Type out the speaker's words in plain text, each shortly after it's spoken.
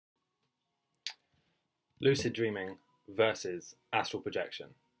Lucid dreaming versus astral projection.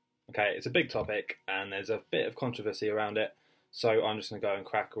 Okay, it's a big topic and there's a bit of controversy around it, so I'm just going to go and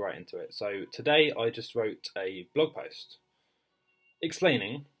crack right into it. So today I just wrote a blog post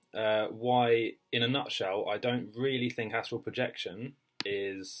explaining why, in a nutshell, I don't really think astral projection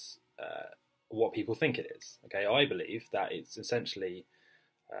is what people think it is. Okay, I believe that it's essentially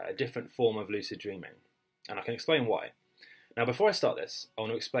a different form of lucid dreaming, and I can explain why. Now, before I start this, I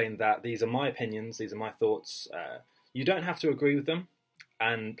want to explain that these are my opinions, these are my thoughts. You don't have to agree with them,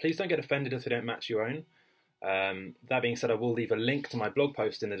 and please don't get offended if they don't match your own. That being said, I will leave a link to my blog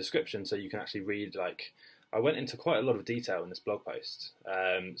post in the description so you can actually read, I went into quite a lot of detail in this blog post.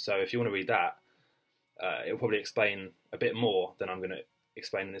 So if you want to read that, it'll probably explain a bit more than I'm going to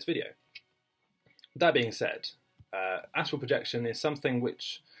explain in this video. That being said, astral projection is something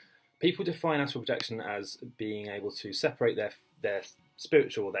which people define astral projection as being able to separate their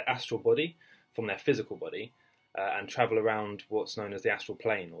spiritual, their astral body from their physical body and travel around what's known as the astral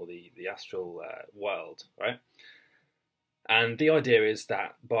plane or the astral world, right? And the idea is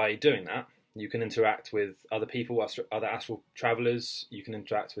that by doing that, you can interact with other people, other astral travelers, you can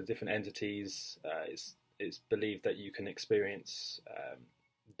interact with different entities. It's believed that you can experience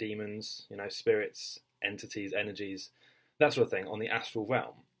demons, spirits, entities, energies, that sort of thing on the astral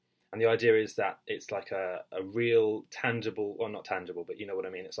realm. And the idea is that it's like a real tangible, or not tangible, but you know what I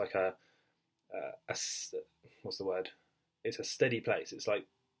mean. It's like what's the word? It's a steady place. It's like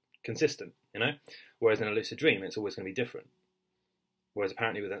consistent, Whereas in a lucid dream, it's always going to be different. Whereas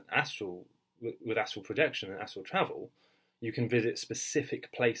apparently with astral projection and astral travel, you can visit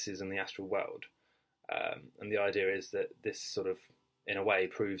specific places in the astral world. And the idea is that this sort of, in a way,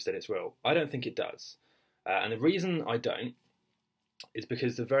 proves that it's real. I don't think it does. And the reason I don't is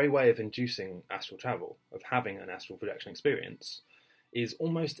because the very way of inducing astral travel, of having an astral projection experience, is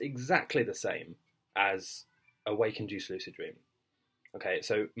almost exactly the same as a wake-induced lucid dream. Okay,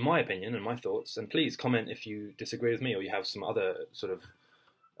 so my opinion and my thoughts, and please comment if you disagree with me or you have some other sort of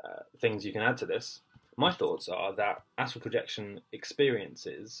things you can add to this. My thoughts are that astral projection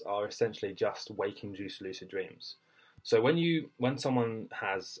experiences are essentially just wake-induced lucid dreams. So when someone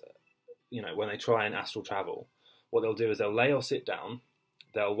has, when they try and astral travel, what they'll do is they'll lay or sit down,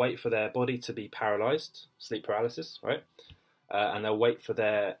 they'll wait for their body to be paralyzed, sleep paralysis, right? And they'll wait for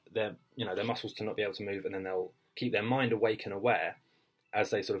their muscles to not be able to move, and then they'll keep their mind awake and aware as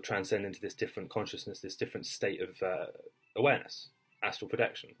they sort of transcend into this different consciousness, this different state of awareness, astral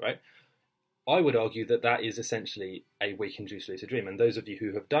projection, right? I would argue that that is essentially a wake-induced lucid dream, and those of you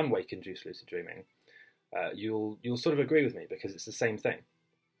who have done wake-induced lucid dreaming, you'll sort of agree with me because it's the same thing,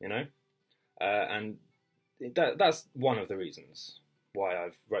 and that's one of the reasons why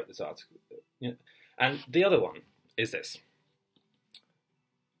I've wrote this article. And the other one is this.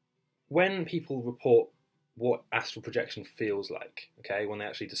 When people report what astral projection feels like, okay, when they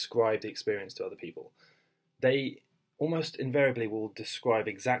actually describe the experience to other people, they almost invariably will describe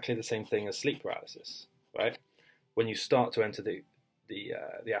exactly the same thing as sleep paralysis, right? When you start to enter the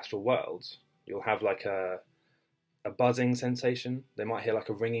astral world, you'll have like a buzzing sensation. They might hear like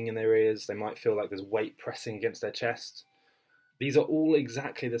a ringing in their ears. They might feel like there's weight pressing against their chest. These are all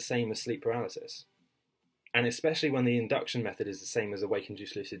exactly the same as sleep paralysis. And especially when the induction method is the same as a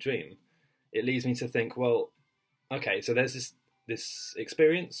wake-induced lucid dream, it leads me to think, well, okay, so there's this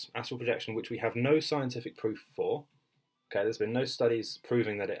experience, astral projection, which we have no scientific proof for. Okay, there's been no studies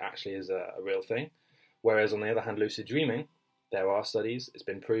proving that it actually is a real thing. Whereas on the other hand, lucid dreaming, there are studies, it's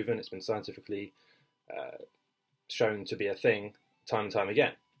been proven, it's been scientifically shown to be a thing time and time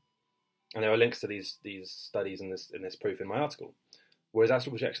again. And there are links to these studies and this proof in my article. Whereas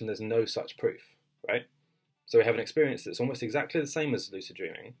astral projection, there's no such proof, right? So we have an experience that's almost exactly the same as lucid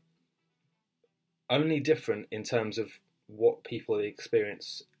dreaming, only different in terms of what people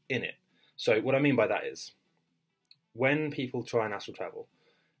experience in it. So what I mean by that is, when people try and astral travel,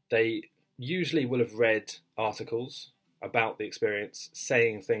 they usually will have read articles about the experience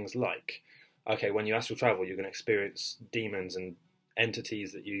saying things like, okay, when you astral travel, you're going to experience demons and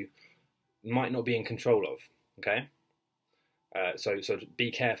entities that you might not be in control of, okay? So be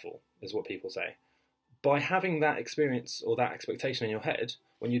careful, is what people say. By having that experience or that expectation in your head,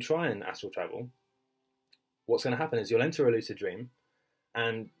 when you try and astral travel, what's going to happen is you'll enter a lucid dream,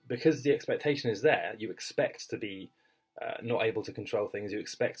 and because the expectation is there, you expect to be not able to control things, you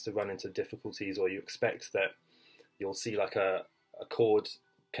expect to run into difficulties, or you expect that you'll see like a cord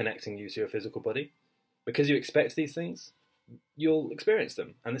connecting you to your physical body. Because you expect these things, you'll experience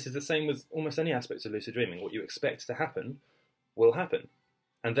them. And this is the same with almost any aspect of lucid dreaming. What you expect to happen will happen.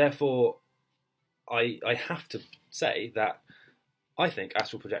 And therefore, I have to say that I think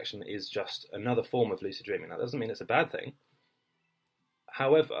astral projection is just another form of lucid dreaming. That doesn't mean it's a bad thing.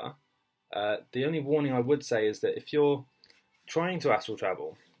 However, the only warning I would say is that if you're trying to astral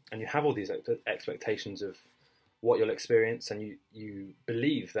travel and you have all these expectations of what you'll experience, and you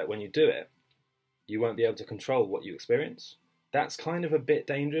believe that when you do it, you won't be able to control what you experience, that's kind of a bit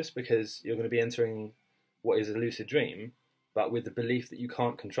dangerous, because you're going to be entering what is a lucid dream, but with the belief that you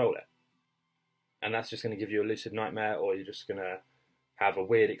can't control it. And that's just going to give you a lucid nightmare, or you're just going to have a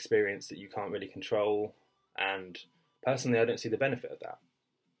weird experience that you can't really control. And personally, I don't see the benefit of that.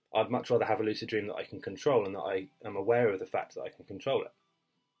 I'd much rather have a lucid dream that I can control and that I am aware of the fact that I can control it.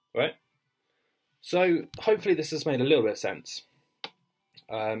 Right? So hopefully this has made a little bit of sense.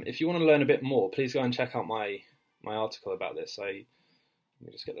 If you want to learn a bit more, please go and check out my article about this. Let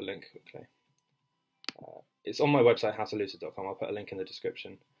me just get the link quickly. It's on my website, howtolucid.com. I'll put a link in the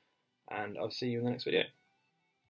description. And I'll see you in the next video.